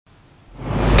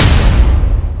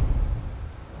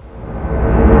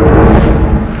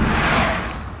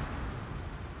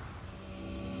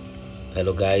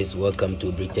Hello guys, welcome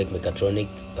to Tech Mechatronic.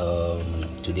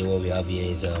 Today what we have here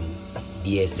is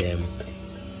DSM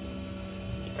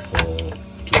for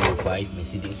 205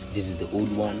 Mercedes. This is the old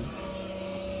one,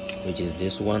 which is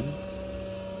this one,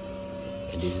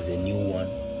 and this is a new one.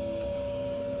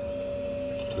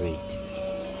 Great.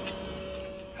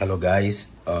 Hello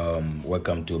guys,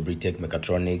 welcome to Tech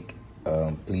Mechatronic.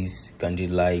 Please kindly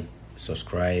like,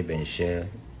 subscribe and share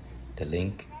the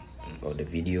link or the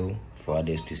video for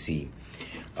others to see.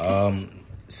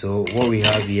 So what we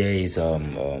have here is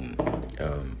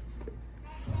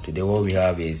today what we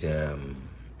have is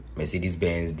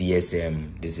Mercedes-Benz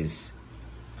DSM. This is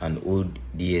an old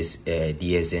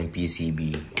DSM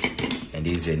PCB, and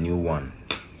this is a new one.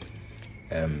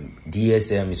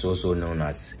 DSM is also known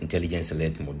as Intelligent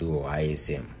Select Module, or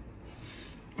ISM.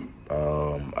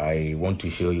 I want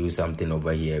to show you something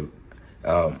over here.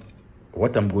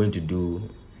 What I'm going to do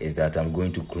is that I'm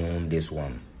going to clone this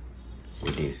one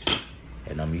with this,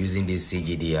 and I'm using this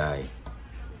Cgdi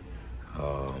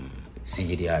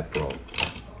Prog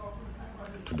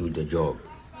to do the job.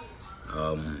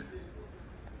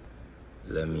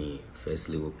 Let me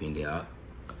firstly open the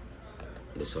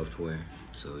software,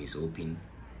 so it's open.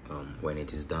 When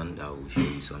it is done, I will show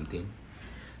you something.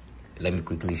 Let me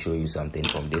quickly show you something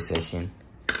from this session.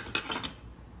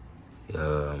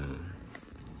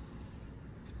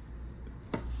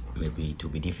 Maybe it will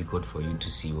be difficult for you to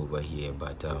see over here,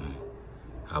 but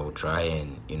I will try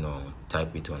and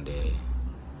type it on the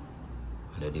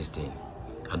this thing.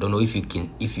 I don't know if you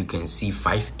can see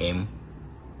 5M.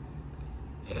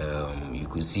 You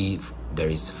could see there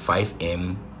is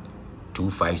 5M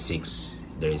 256.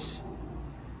 There is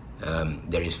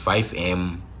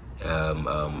 5M.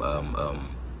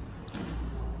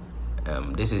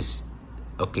 This is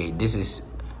okay. This is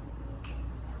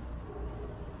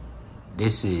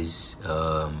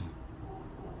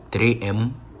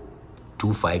 3M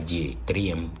 25G.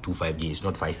 3M 25G. It's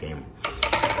not 5M.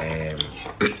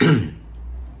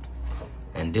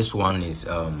 And this one is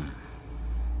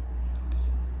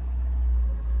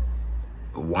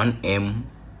 1M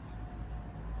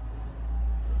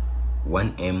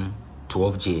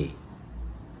 12J.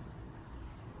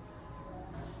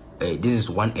 This is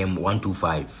 1M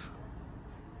 125.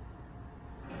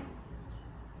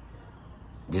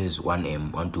 This is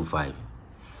 1M 125.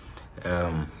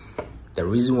 The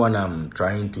reason why I'm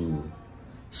trying to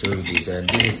show you this, and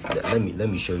this is let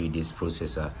me show you this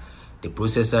processor. The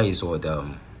processor is what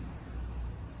the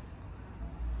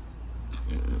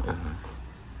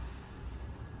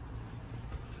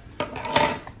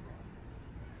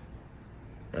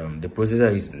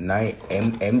processor is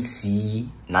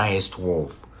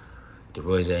MC9S12. The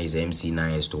processor is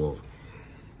MC9S12.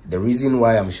 The reason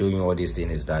why I'm showing you all these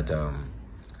things is that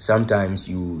sometimes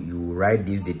you write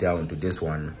this data onto this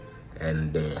one,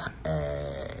 and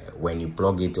when you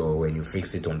plug it or when you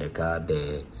fix it on the car,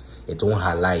 it won't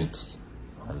highlight.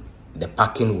 The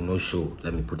packing will not show.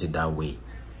 Let me put it that way.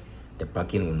 The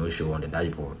packing will not show on the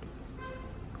dashboard.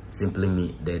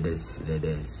 Simply the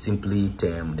simplest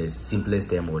term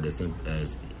or the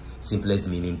simplest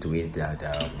meaning to it that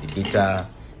the data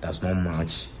does not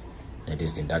match the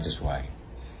distance. That is why.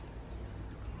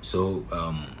 So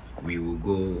we will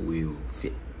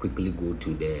quickly go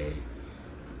to the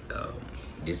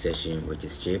this session, which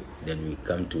is chip. Then we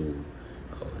come to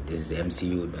this is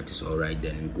MCU. That is all right.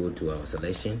 Then we go to our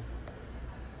selection.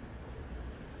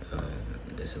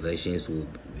 The selections will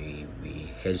we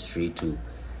head straight to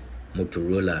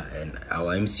Motorola, and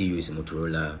our MCU is a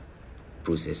Motorola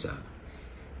processor.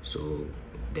 So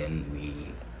then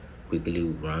we quickly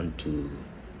run to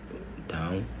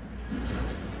down.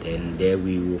 Then there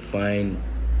we will find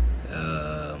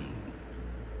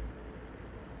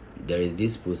there is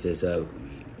this processor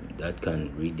that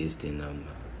can read this thing.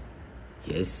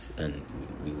 Yes, and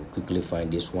we will quickly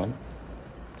find this one.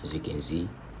 As you can see,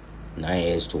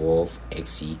 9S12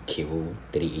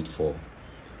 XEQ384.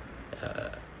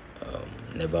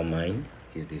 Never mind,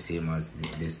 it's the same as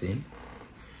this thing.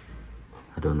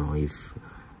 I don't know if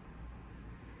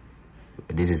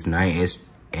this is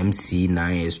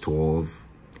MC9S12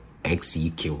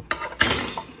 XEQ.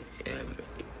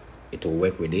 It will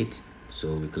work with it.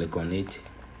 So we click on it,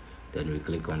 then we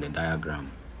click on the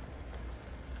diagram.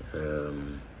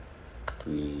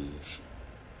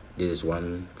 This is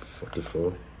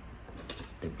 144.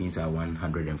 The pins are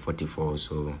 144,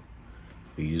 so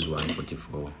we use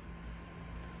 144.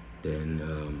 Then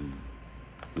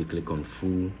we click on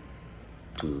full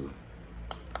to.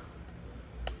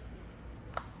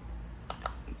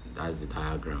 That's the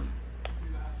diagram.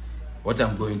 What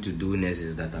I'm going to do next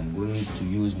is that I'm going to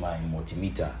use my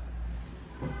multimeter.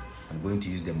 I'm going to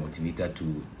use the multimeter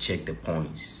to check the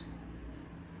points.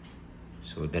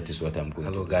 So that is what I'm going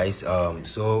to do. Hello guys,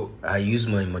 so I use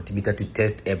my multimeter to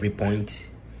test every point.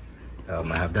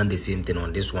 I have done the same thing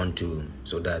on this one too,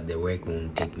 so that the work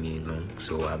won't take me long.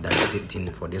 So I've done the same thing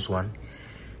for this one.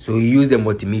 So you use the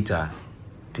multimeter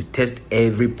to test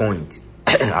every point.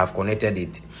 I've connected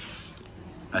it,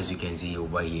 as you can see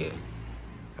over here.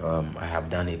 I have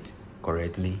done it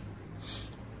correctly.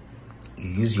 You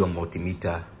use your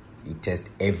multimeter, you test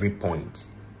every point.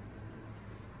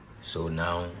 So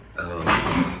now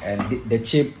and the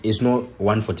chip is not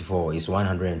 144, it's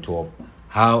 112.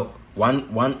 How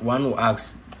one will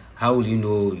ask, how will you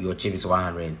know your chip is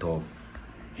 112?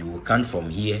 You will count from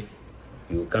here,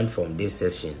 you will count from this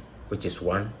section, which is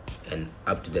 1, and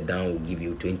up to the down will give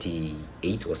you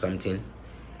 28 or something.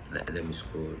 Let me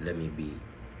scroll, let me be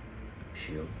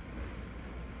sure.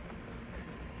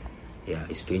 Yeah,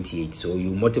 it's 28. So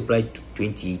you multiply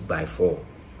 28 by 4,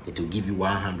 it will give you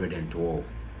 112.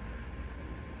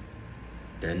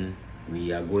 Then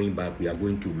we are going back, we are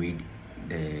going to read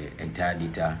the entire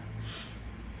data.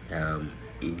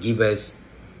 It gives us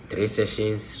 3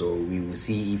 sessions, so we will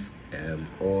see if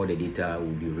all the data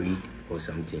will be read or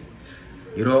something.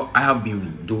 You know, I have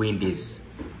been doing this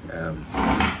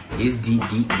this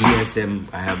DSM.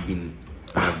 I have been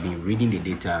reading the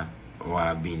data, or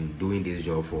I've been doing this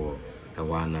job for a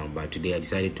while now, but today I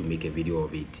decided to make a video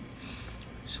of it.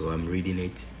 So I'm reading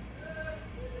it.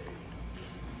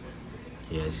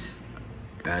 Yes,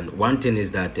 and one thing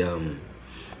is that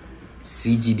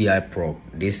Cgdi Prog,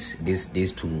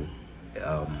 this tool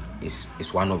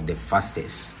is one of the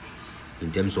fastest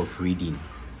in terms of reading.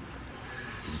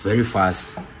 It's very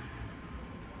fast.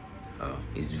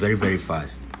 It's very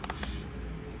fast,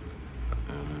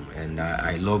 and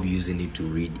I love using it to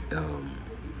read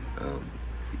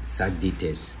such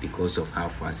data because of how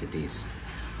fast it is.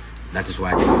 That is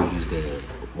why I don't use the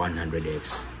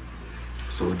 100x.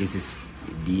 So this is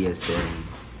DSM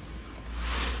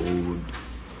old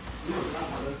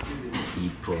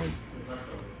EEPROM.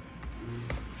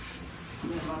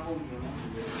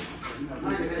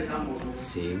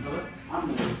 Save.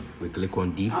 We click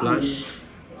on D flash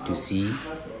to see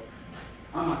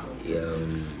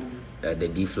the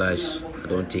D flash. I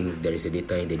don't think there is a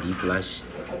data in the D flash.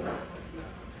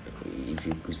 If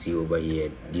you could see over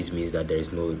here, this means that there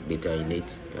is no data in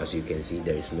it. As you can see,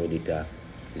 there is no data,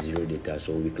 0 data.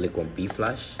 So we click on P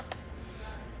flash,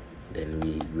 then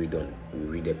we read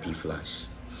the P flash.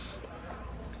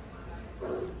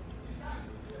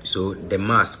 So the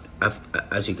mask,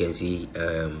 as you can see,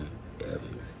 the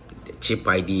chip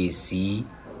ID is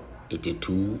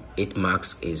C82. 8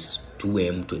 marks is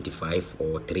 2M25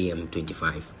 or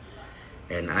 3M25.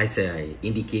 And as I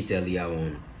indicated earlier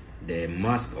on, the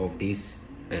mask of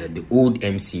this, the old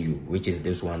MCU, which is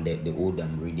this one, the old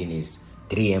I'm reading is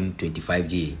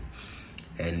 3M25J,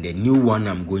 and the new one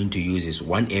I'm going to use is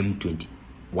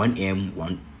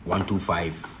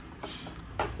 1M125.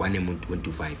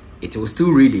 It will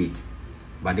still read it,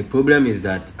 but the problem is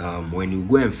that when you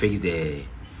go and fix the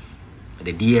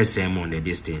DSM on the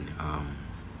this thing,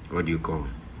 what do you call,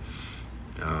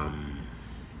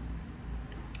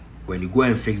 when you go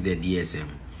and fix the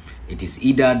DSM, it is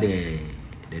either the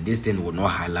distance will not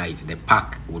highlight, the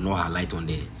pack will not highlight on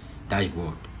the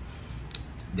dashboard.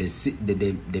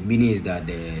 The meaning is that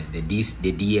the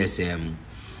DSM,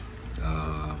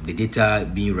 the data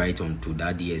being right onto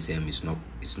that DSM is not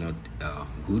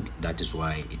good. That is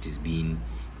why it is being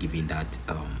given that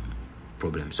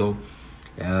problem. So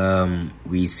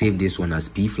we save this one as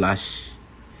P flash.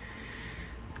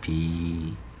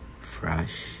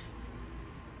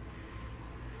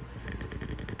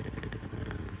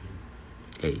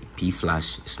 Hey, P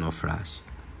flash, it's not flash.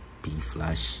 P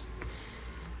flash.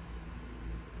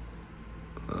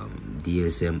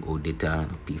 DSM old data,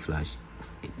 P flash.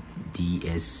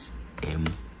 DSM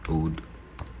old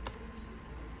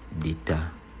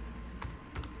data,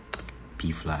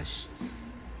 P flash.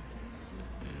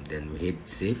 And then we hit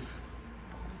save.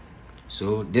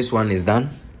 So this one is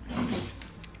done.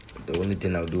 The only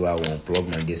thing I'll do, I will unplug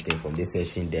my this thing from this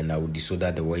session, then I will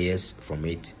desolder the wires from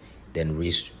it, then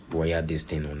wire this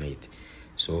thing on it.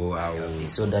 So I will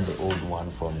desolder the old one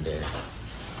from the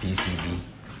PCB.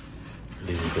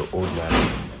 This is the old one,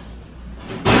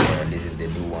 and this is the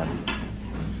new one.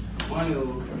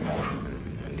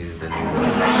 And this is the new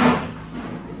one.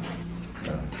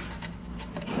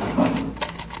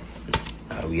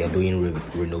 So, we are doing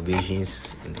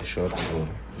renovations in the shop, so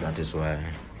that is why.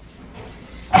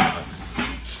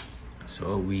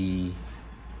 So we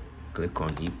click on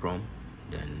EEPROM,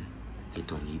 then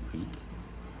hit on EEPREAD.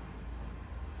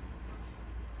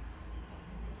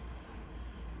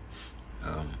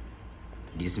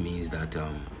 this means that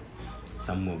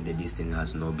some of the distance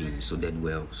has not been sorted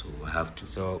well, so I have to.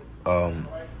 So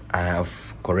I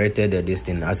have corrected the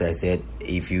distance. As I said,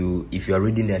 if you are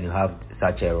reading and you have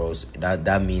such errors,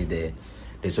 that means the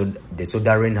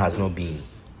soldering has not been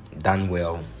done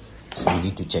well, so you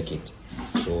need to check it.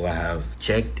 So I have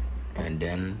checked, and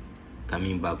then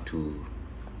coming back to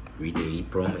read the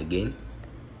EEPROM again.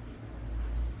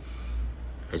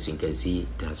 As you can see,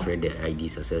 it has read the ID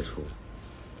successful.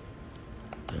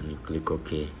 And you click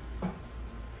OK.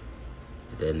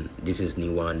 Then this is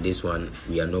new one. This one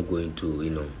we are not going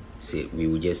to say, we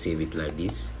will just save it like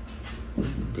this.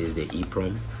 This is the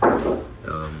EEPROM.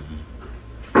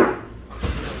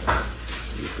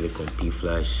 You click on P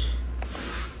flash.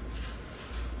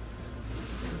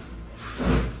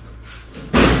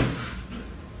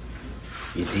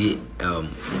 You see,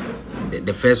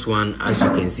 the first one, as you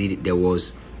can see, there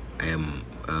was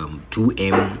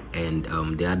 2M,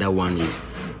 and the other one is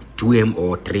 2M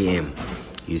or 3M.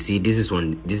 You see, this is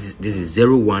 0M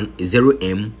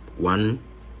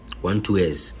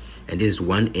 12S, and this is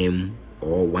 1M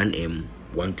or 1M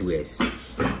 12S.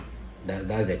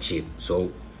 That's the chip.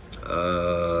 So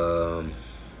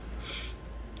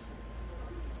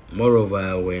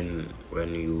moreover,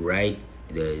 when you write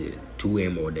the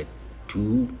 2M or the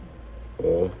 2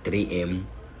 or 3M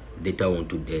data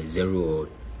onto the 0 or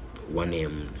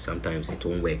 1M, sometimes it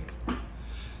won't work.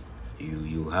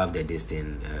 You have the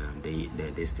distance, the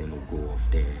distance will go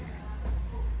off, the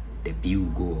B will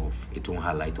go off, it won't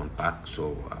highlight on pack.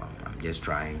 So I'm just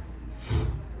trying,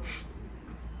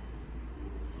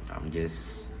 I'm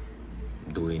just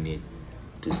doing it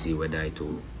to see whether it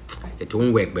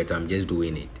won't work, but I'm just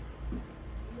doing it.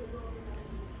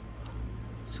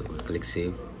 So click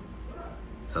save.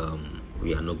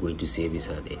 We are not going to save this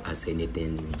as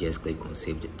anything. We just click on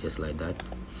save, just like that.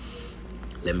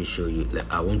 Let me show you.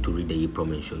 I want to read the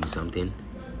EEPROM and show you something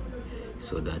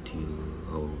so that you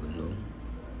all know.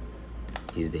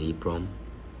 Here's the EEPROM.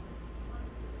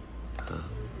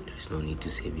 There's no need to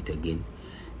save it again.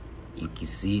 You can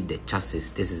see the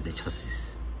chassis. This is the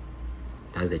chassis.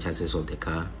 That's the chassis of the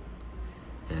car.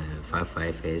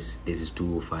 55S. This is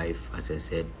 205. As I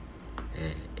said,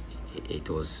 it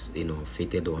was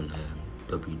fitted on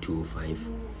W205.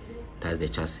 That's the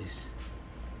chassis.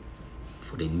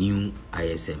 For the new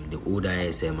ISM, the old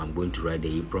ISM, I'm going to write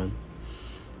the EEPROM,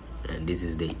 and this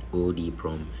is the old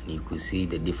EEPROM, and you could see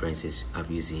the differences.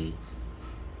 Have you seen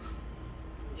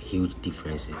huge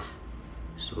differences?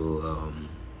 So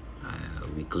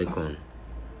we click on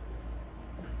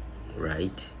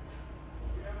right,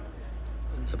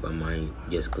 never mind,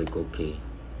 just click OK.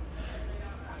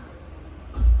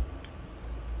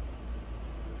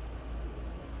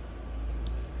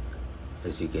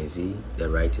 As you can see, the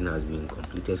writing has been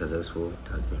completed successful.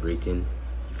 It has been written.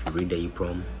 If you read the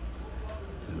EEPROM,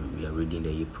 we are reading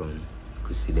the EEPROM, you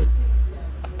could see that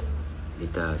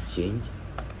data has changed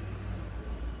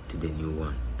to the new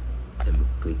one. Let me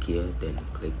click here, then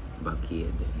click back here,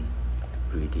 then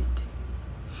read it.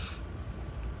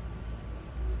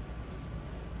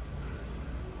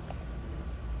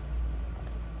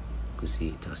 You could see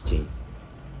it has changed.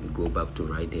 We go back to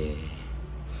write the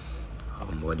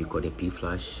what do you call the P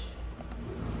flash.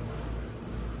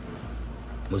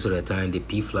 Most of the time the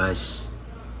P flash,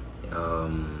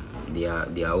 they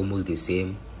are almost the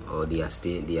same, or they are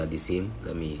the same.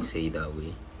 Let me say it that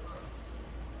way.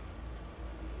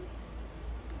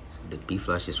 So the P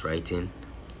flash is writing.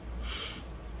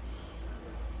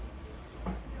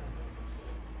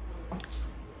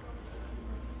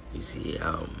 You see,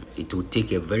 it will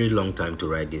take a very long time to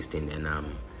write this thing, and I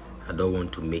don't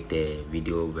want to make the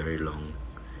video very long.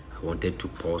 I wanted to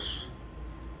pause.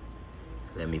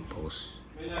 Let me pause.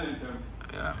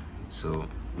 Yeah, so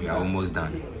we are almost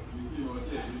done.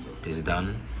 It is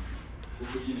done.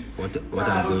 What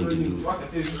I'm going to do,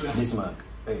 this mark,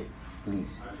 hey,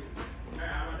 please.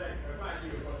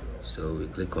 So we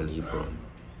click on EEPROM,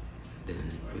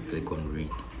 then we click on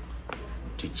read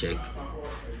to check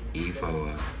if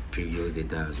our previous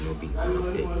data has not been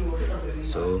corrupted.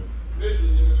 So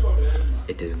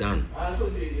it is done. It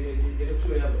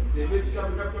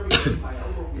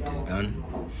is done.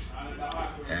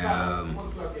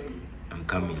 I'm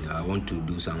coming. I want to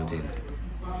do something.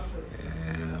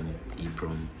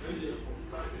 EEPROM.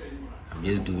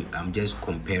 I'm just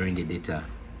comparing the data.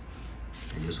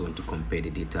 I just want to compare the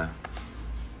data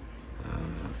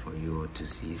for you all to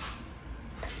see.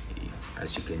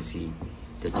 As you can see,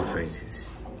 the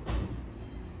differences.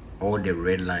 All the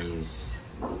red lines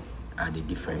are the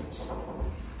difference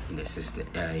in the system,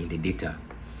 in the data.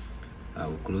 I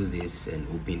will close this and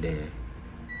open the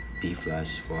P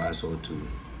flash for us all to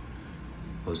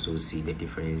also see the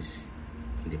difference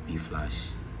in the P flash.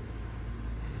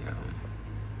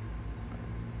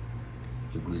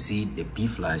 You could see the P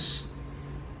flash,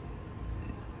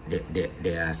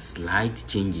 there are slight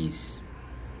changes.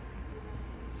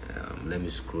 Let me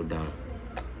scroll down.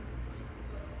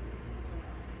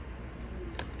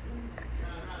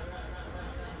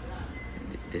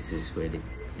 This is where the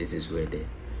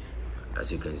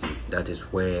as you can see, that is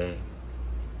where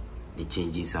the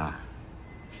changes are.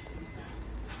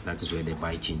 That is where the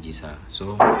byte changes are.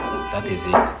 So that is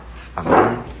it.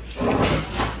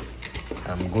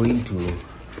 I'm going to,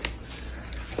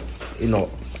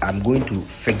 I'm going to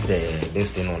fix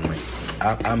this thing on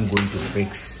I'm going to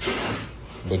fix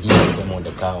the DSM on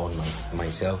the car on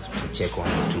myself to check on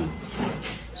it too.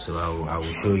 So I will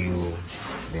show you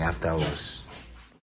the afterwards.